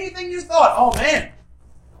beyond anything you thought. Oh man,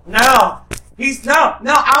 now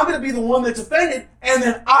I'm going to be the one that's offended, and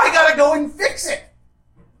then I got to go and fix it.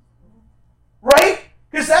 Right?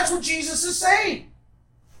 Because that's what Jesus is saying.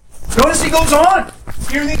 Notice he goes on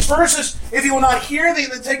here in these verses. If you will not hear thee,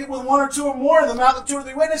 then take it with one or two or more in the mouth of two or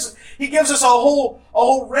three witnesses. He gives us a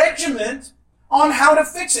whole regiment on how to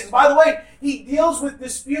fix it. And by the way, he deals with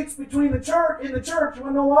disputes between the church. You want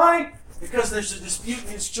to know why? Because there's a dispute in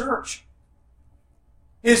his church.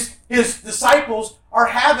 His disciples are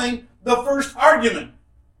having the first argument.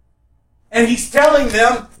 And he's telling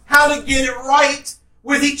them how to get it right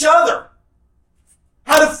with each other.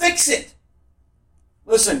 How to fix it.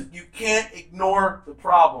 Listen, you can't ignore the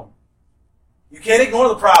problem. You can't ignore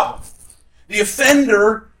the problem. The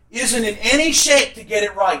offender isn't in any shape to get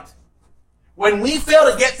it right. When we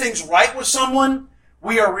fail to get things right with someone,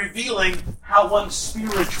 we are revealing how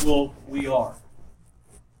unspiritual we are.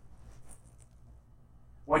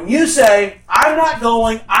 When you say, I'm not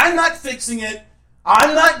going, I'm not fixing it,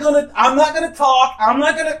 I'm not gonna talk, I'm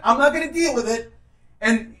not gonna deal with it,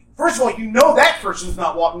 and first of all, you know that person's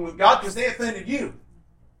not walking with God because they offended you.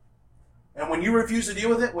 And when you refuse to deal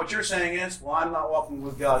with it, what you're saying is, well, I'm not walking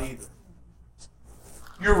with God either.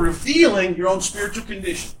 You're revealing your own spiritual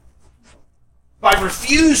condition by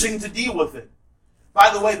refusing to deal with it.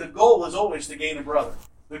 By the way, the goal is always to gain a brother.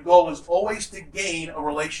 The goal is always to gain a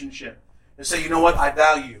relationship. And say, you know what, I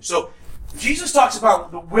value you. So Jesus talks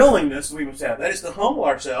about the willingness we must have. That is to humble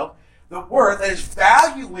ourselves. The worth, that is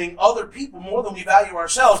valuing other people more than we value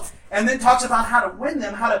ourselves. And then talks about how to win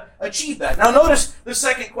them, how to achieve that. Now notice the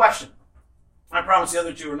second question. I promise the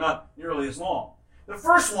other two are not nearly as long. The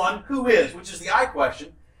first one, who is, which is the I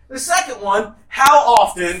question. The second one, how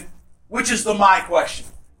often, which is the my question.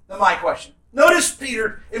 The my question. Notice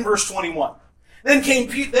Peter in verse 21. Then came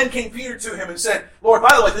Peter to him and said, Lord,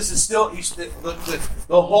 by the way, this is still,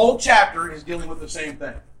 the whole chapter is dealing with the same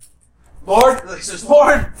thing. Lord, he says,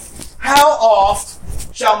 Lord, how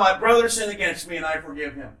oft shall my brother sin against me and I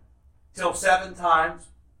forgive him? Till 7 times?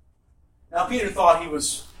 Now Peter thought he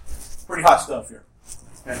was pretty hot stuff here.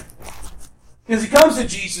 Okay. Because he comes to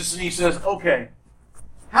Jesus and he says, okay,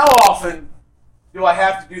 how often do I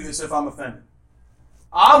have to do this if I'm offended?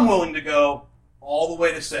 I'm willing to go all the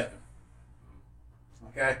way to 7.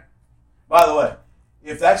 Okay? By the way,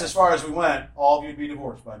 if that's as far as we went, all of you would be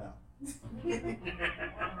divorced by now.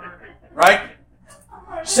 Right?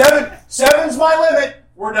 7's my limit.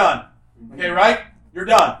 We're done. Okay, right? You're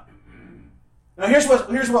done. Now here's what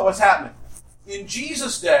was happening. In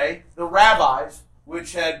Jesus' day, the rabbis,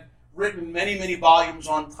 which had written many, many volumes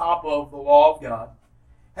on top of the law of God,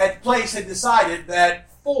 had decided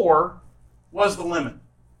that 4 was the limit.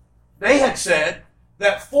 They had said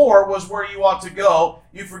that 4 was where you ought to go.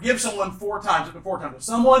 You forgive someone 4 times. If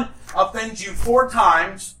someone offends you 4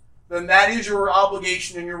 times, then that is your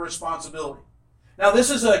obligation and your responsibility. Now,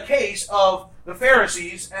 this is a case of the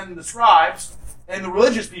Pharisees and the scribes and the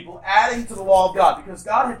religious people adding to the law of God, because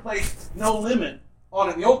God had placed no limit on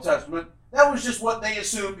it in the Old Testament. That was just what they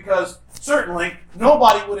assumed, because certainly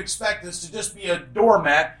nobody would expect us to just be a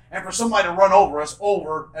doormat and for somebody to run over us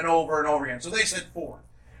over and over and over again. So they said 4.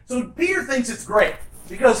 So Peter thinks it's great,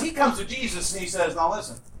 because he comes to Jesus and he says, now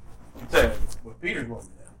listen, I'll tell you what Peter's willing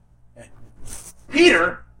to do. Okay.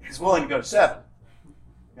 Peter is willing to go to 7.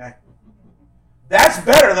 Okay? That's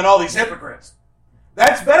better than all these hypocrites.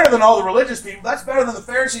 That's better than all the religious people. That's better than the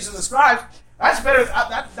Pharisees and the scribes. That's better.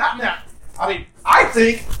 I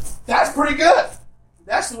think that's pretty good.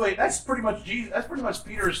 That's pretty much Jesus. That's pretty much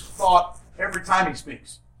Peter's thought every time he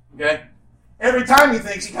speaks. Okay? Every time he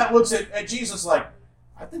thinks, he kind of looks at Jesus like,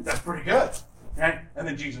 I think that's pretty good. Okay? And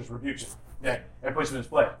then Jesus rebukes him. Okay? And puts him in his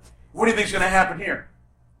place. What do you think is going to happen here?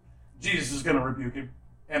 Jesus is going to rebuke him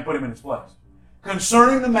and put him in his place.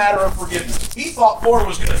 Concerning the matter of forgiveness. He thought 4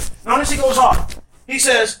 was good. Notice he goes on. He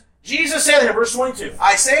says, Jesus said in verse 22,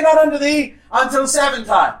 I say not unto thee until 7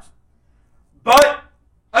 times, but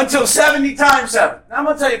until 70 times 7. Now I'm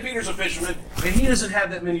going to tell you, Peter's a fisherman, and he doesn't have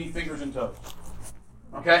that many fingers and toes.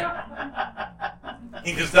 Okay?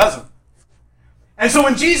 He just doesn't. And so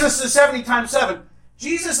when Jesus says 70 times 7,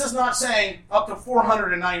 Jesus is not saying up to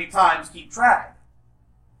 490 times keep track.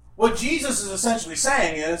 What Jesus is essentially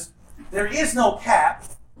saying is, there is no cap,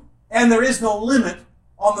 and there is no limit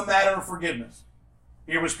on the matter of forgiveness.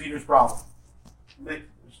 Here was Peter's problem. I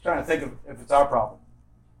was trying to think of if it's our problem.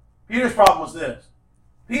 Peter's problem was this.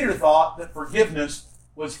 Peter thought that forgiveness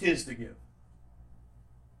was his to give.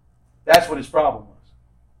 That's what his problem was.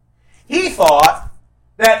 He thought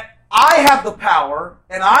that I have the power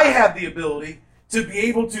and I have the ability to be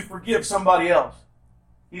able to forgive somebody else.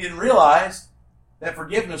 He didn't realize that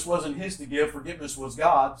forgiveness wasn't his to give. Forgiveness was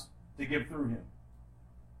God's to give through him.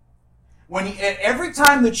 Every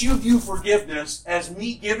time that you view forgiveness as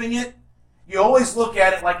me giving it, you always look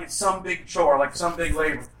at it like it's some big chore, like some big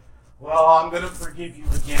labor. Well, I'm going to forgive you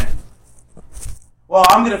again. Well,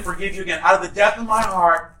 I'm going to forgive you again. Out of the depth of my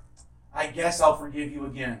heart, I guess I'll forgive you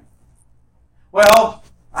again. Well,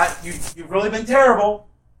 you've really been terrible,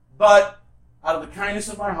 but out of the kindness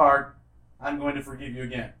of my heart, I'm going to forgive you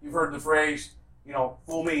again. You've heard the phrase,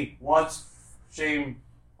 fool me once, shame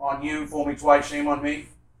on you. Fool me twice, shame on me.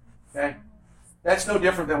 Okay? That's no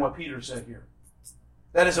different than what Peter said here.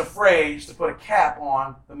 That is a phrase to put a cap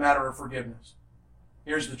on the matter of forgiveness.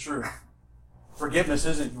 Here's the truth. Forgiveness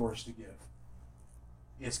isn't yours to give.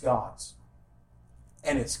 It's God's.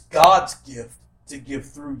 And it's God's gift to give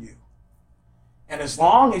through you. And as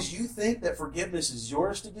long as you think that forgiveness is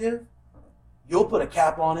yours to give, you'll put a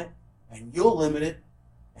cap on it, and you'll limit it,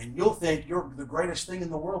 and you'll think you're the greatest thing in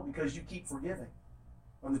the world because you keep forgiving.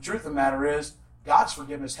 When the truth of the matter is, God's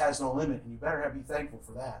forgiveness has no limit, and you better be thankful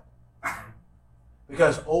for that.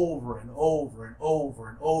 Because over and over and over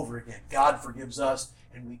and over again, God forgives us,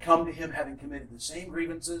 and we come to Him having committed the same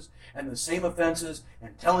grievances and the same offenses,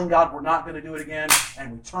 and telling God we're not going to do it again,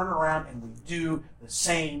 and we turn around and we do the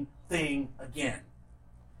same thing again.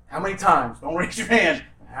 How many times, don't raise your hand,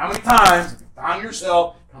 how many times have you found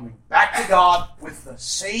yourself coming back to God with the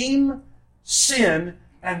same sin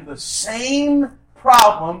and the same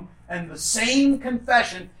problem and the same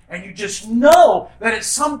confession, and you just know that at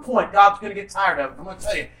some point God's going to get tired of it? I'm going to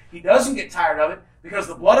tell you, He doesn't get tired of it, because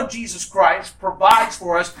the blood of Jesus Christ provides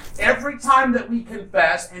for us every time that we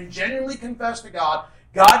confess and genuinely confess to God.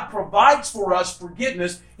 God provides for us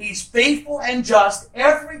forgiveness. He's faithful and just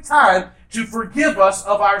every time to forgive us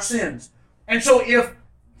of our sins. And so if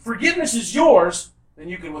forgiveness is yours, then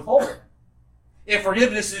you can withhold it. If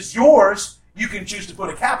forgiveness is yours, you can choose to put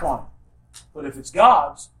a cap on it. But if it's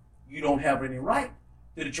God's, you don't have any right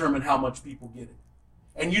to determine how much people get it.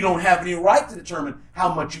 And you don't have any right to determine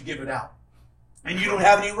how much you give it out. And you don't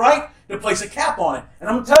have any right to place a cap on it. And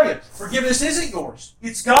I'm going to tell you, forgiveness isn't yours.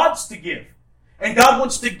 It's God's to give. And God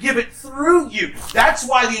wants to give it through you. That's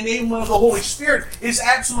why the enablement of the Holy Spirit is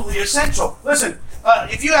absolutely essential. Listen,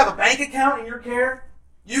 if you have a bank account in your care,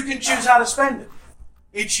 you can choose how to spend it.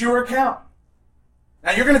 It's your account.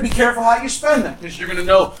 Now you're going to be careful how you spend that, because you're going to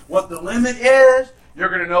know what the limit is. You're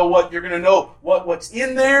going to know what's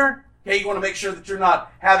in there. Okay, you want to make sure that you're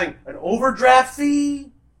not having an overdraft fee.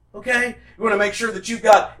 Okay? You want to make sure that you've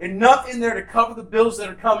got enough in there to cover the bills that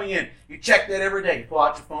are coming in. You check that every day. You pull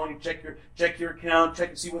out your phone, you check your account, check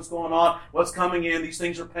and see what's going on, what's coming in. These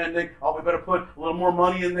things are pending. Oh, we better put a little more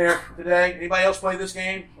money in there today. Anybody else play this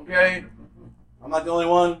game? Okay? I'm not the only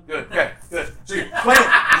one? Good. Okay, good. So you're playing.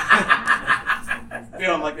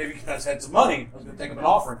 Feeling like maybe you guys had some money. I was going to take up an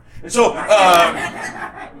offering. And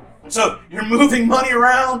so you're moving money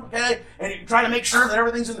around, okay? And you're trying to make sure that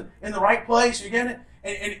everything's in the right place. You're getting it?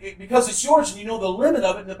 And because it's yours and you know the limit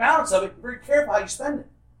of it and the balance of it, you're very careful how you spend it.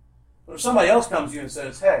 But if somebody else comes to you and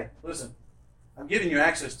says, hey, listen, I'm giving you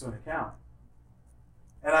access to an account,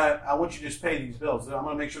 and I want you to just pay these bills. I'm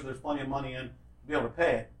going to make sure there's plenty of money in to be able to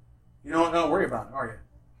pay it. You don't worry about it, are you?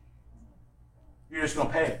 You're just going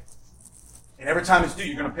to pay it. And every time it's due,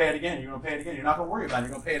 you're going to pay it again. You're going to pay it again. You're not going to worry about it.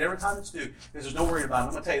 You're going to pay it every time it's due, because there's no worry about it.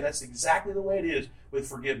 I'm going to tell you, that's exactly the way it is with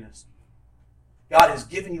forgiveness. God has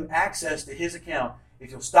given you access to His account. If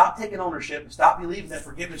you'll stop taking ownership and stop believing that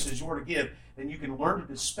forgiveness is yours to give, then you can learn to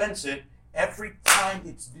dispense it every time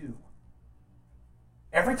it's due.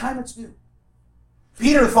 Every time it's due.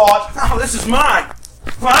 Peter thought, oh, this is mine.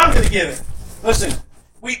 Well, I'm going to give it. Listen,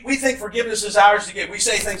 we think forgiveness is ours to give. We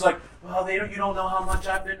say things like, well, you don't know how much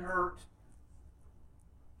I've been hurt.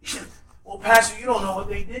 Well, Pastor, you don't know what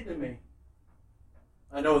they did to me.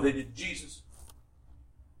 I know what they did to Jesus.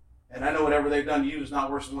 And I know whatever they've done to you is not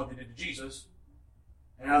worse than what they did to Jesus.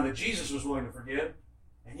 And I know that Jesus was willing to forgive,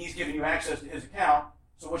 and He's given you access to His account,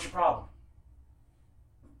 so what's your problem?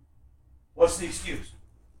 What's the excuse?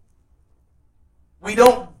 We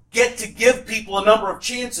don't get to give people a number of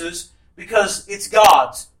chances because it's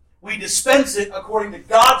God's. We dispense it according to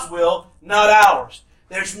God's will, not ours.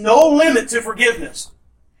 There's no limit to forgiveness.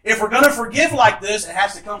 If we're going to forgive like this, it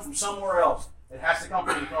has to come from somewhere else. It has to come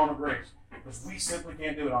from the throne of grace, because we simply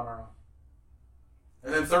can't do it on our own.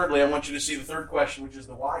 And then thirdly, I want you to see the third question, which is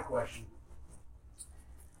the why question.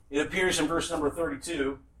 It appears in verse number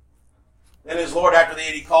 32. Then his Lord, after that,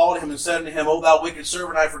 he called him and said unto him, O thou wicked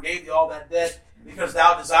servant, I forgave thee all that debt, because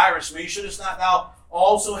thou desirest me. Shouldest not thou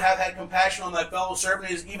also have had compassion on thy fellow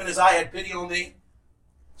servant, even as I had pity on thee?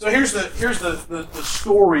 So here's the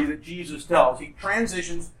story that Jesus tells. He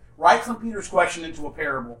transitions right from Peter's question into a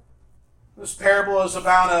parable. This parable is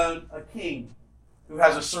about a king who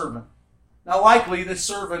has a servant. Now likely this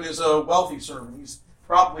servant is a wealthy servant. He's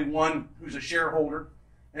probably one who's a shareholder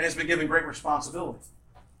and has been given great responsibility.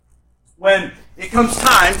 When it comes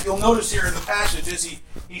time, you'll notice here in the passage as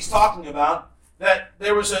he's talking about, that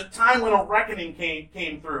there was a time when a reckoning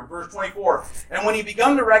came through. Verse 24. And when he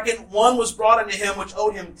begun to reckon, one was brought unto him which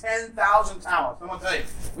owed him 10,000 talents. I'm going to tell you,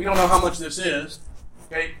 we don't know how much this is.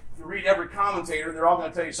 Okay, you read every commentator, they're all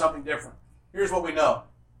going to tell you something different. Here's what we know.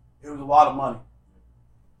 It was a lot of money.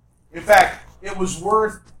 In fact, it was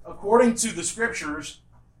worth, according to the scriptures,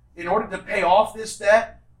 in order to pay off this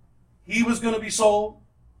debt, he was going to be sold,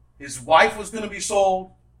 his wife was going to be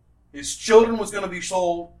sold, his children was going to be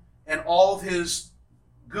sold, and all of his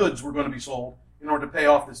goods were going to be sold in order to pay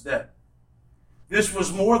off this debt. This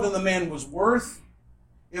was more than the man was worth.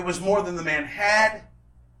 It was more than the man had.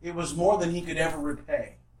 It was more than he could ever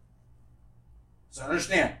repay. So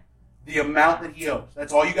understand the amount that he owes.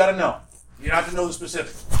 That's all you got to know. You don't have to know the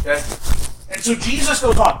specifics. Okay? And so Jesus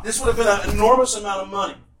goes on. This would have been an enormous amount of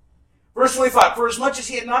money. Verse 25. For as much as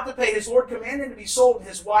he had not to pay, his Lord commanded him to be sold, and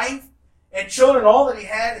his wife and children, all that he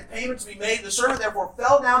had, and payment to be made. The servant therefore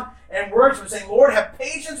fell down and worshipped him, saying, Lord, have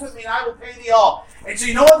patience with me, and I will pay thee all. And so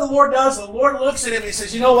you know what the Lord does? The Lord looks at him and he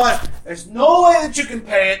says, you know what? There's no way that you can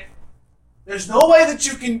pay it. There's no way that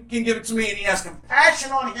you can give it to me. And he has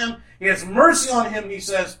compassion on him. He has mercy on him. And he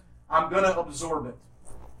says, I'm going to absorb it.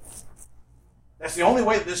 That's the only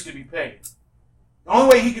way that this could be paid. The only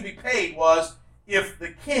way he could be paid was if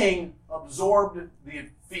the king absorbed the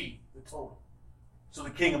fee, the total. So the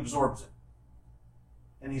king absorbs it.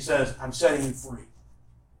 And he says, I'm setting you free.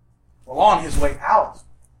 Well, on his way out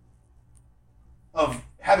of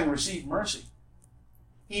having received mercy,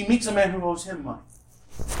 he meets a man who owes him money.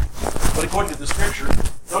 But according to the scripture,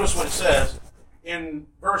 notice what it says in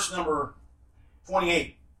verse number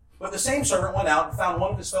 28. But the same servant went out and found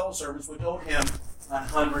one of his fellow servants which owed him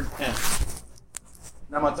 100 pence.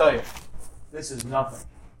 Now I'm going to tell you, this is nothing.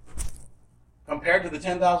 Compared to the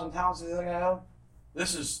 10,000 talents that the other guy owed,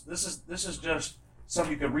 this is just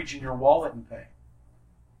something you could reach in your wallet and pay.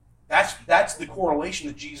 That's the correlation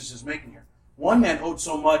that Jesus is making here. One man owed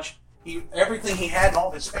so much, everything he had and all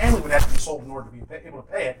of his family would have to be sold in order to be able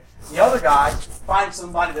to pay it. The other guy finds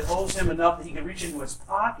somebody that owes him enough that he can reach into his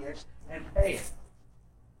pocket and pay it.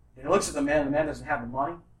 And he looks at the man, and the man doesn't have the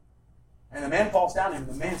money. And the man falls down to him,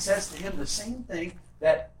 and the man says to him the same thing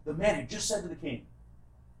that the man had just said to the king.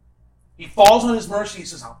 He falls on his mercy, he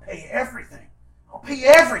says, I'll pay everything. I'll pay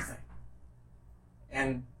everything.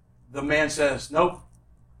 And the man says, nope,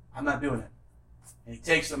 I'm not doing it. And he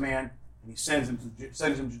takes the man and he sends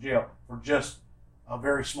him to jail for just a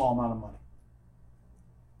very small amount of money.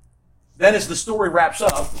 Then as the story wraps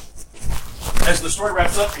up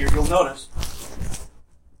here, you'll notice,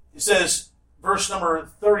 it says, verse number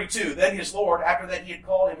 32, Then his Lord, after that he had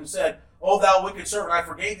called him and said, O thou wicked servant, I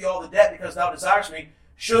forgave thee all the debt because thou desirest me.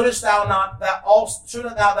 Shouldst thou thou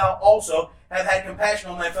also have had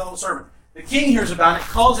compassion on thy fellow servant? The king hears about it,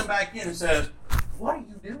 calls him back in and says, what are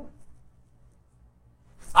you doing?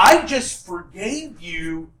 I just forgave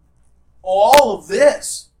you all of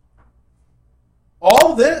this.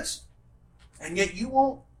 All of this. And yet you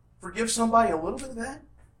won't forgive somebody a little bit of that?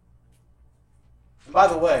 And by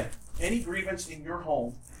the way, any grievance in your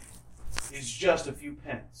home is just a few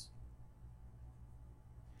pence.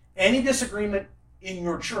 Any disagreement in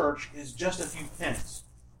your church is just a few pence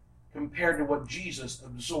compared to what Jesus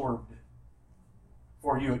absorbed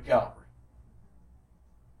for you at Calvary.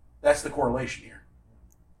 That's the correlation here.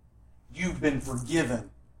 You've been forgiven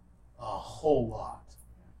a whole lot.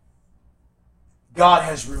 God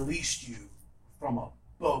has released you from a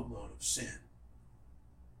boatload of sin.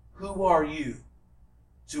 Who are you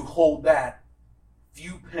to hold that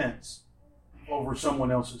few pence over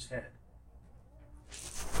someone else's head?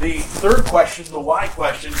 The third question, the why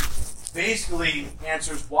question, basically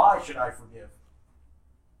answers why should I forgive?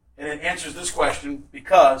 And it answers this question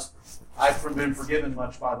because I've been forgiven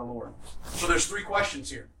much by the Lord. So there's three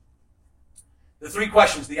questions here. The three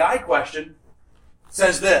questions. The I question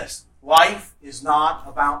says this: life is not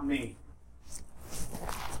about me.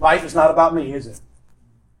 Life is not about me, is it?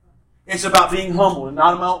 It's about being humble and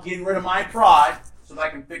not about getting rid of my pride so that I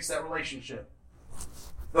can fix that relationship.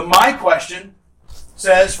 The my question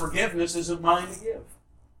says forgiveness isn't mine to give.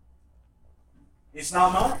 It's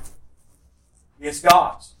not mine. It's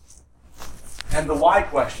God's. And the why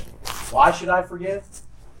question. Why should I forgive?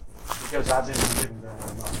 Because I've been forgiven very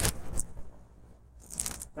much.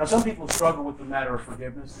 Now, some people struggle with the matter of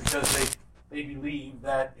forgiveness because they believe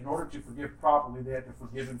that in order to forgive properly, they have to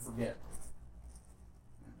forgive and forget.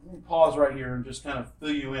 Let me pause right here and just kind of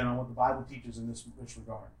fill you in on what the Bible teaches in this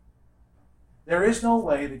regard. There is no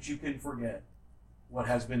way that you can forget what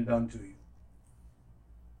has been done to you.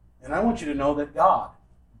 And I want you to know that God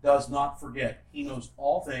does not forget. He knows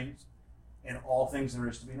all things, and all things there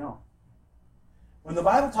is to be known. When the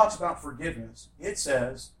Bible talks about forgiveness, it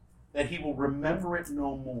says that He will remember it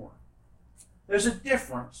no more. There's a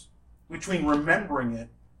difference between remembering it,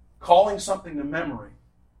 calling something to memory,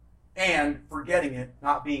 and forgetting it,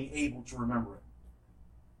 not being able to remember it.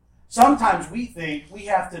 Sometimes we think we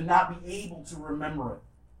have to not be able to remember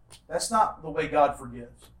it. That's not the way God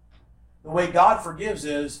forgives. The way God forgives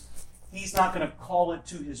is He's not going to call it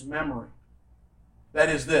to His memory. That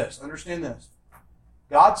is this. Understand this.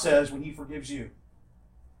 God says when He forgives you,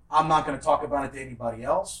 I'm not going to talk about it to anybody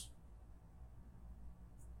else.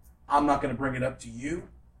 I'm not going to bring it up to you.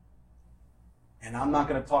 And I'm not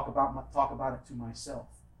going to talk about it to myself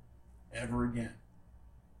ever again.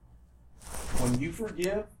 When you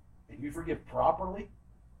forgive, and you forgive properly,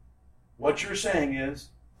 what you're saying is,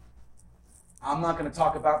 I'm not going to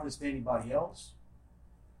talk about this to anybody else.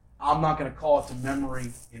 I'm not going to call it to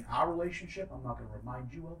memory in our relationship. I'm not going to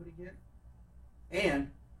remind you of it again.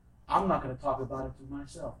 And I'm not going to talk about it to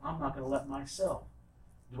myself. I'm not going to let myself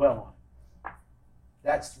dwell on it.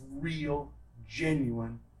 That's real,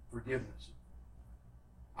 genuine forgiveness.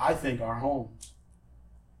 I think our homes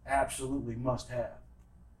absolutely must have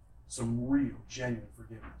some real, genuine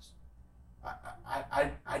forgiveness.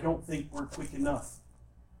 I don't think we're quick enough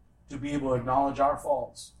to be able to acknowledge our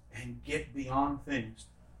faults and get beyond things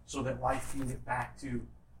so that life can get back to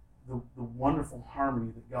the wonderful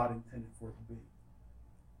harmony that God intended for it to be.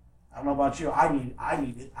 I don't know about you. I need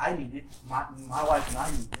it. My wife and I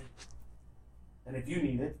need it. And if you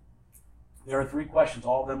need it, there are 3 questions.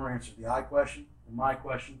 All of them are answered. The I question, the my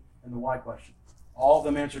question, and the why question. All of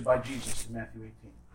them answered by Jesus in Matthew 18.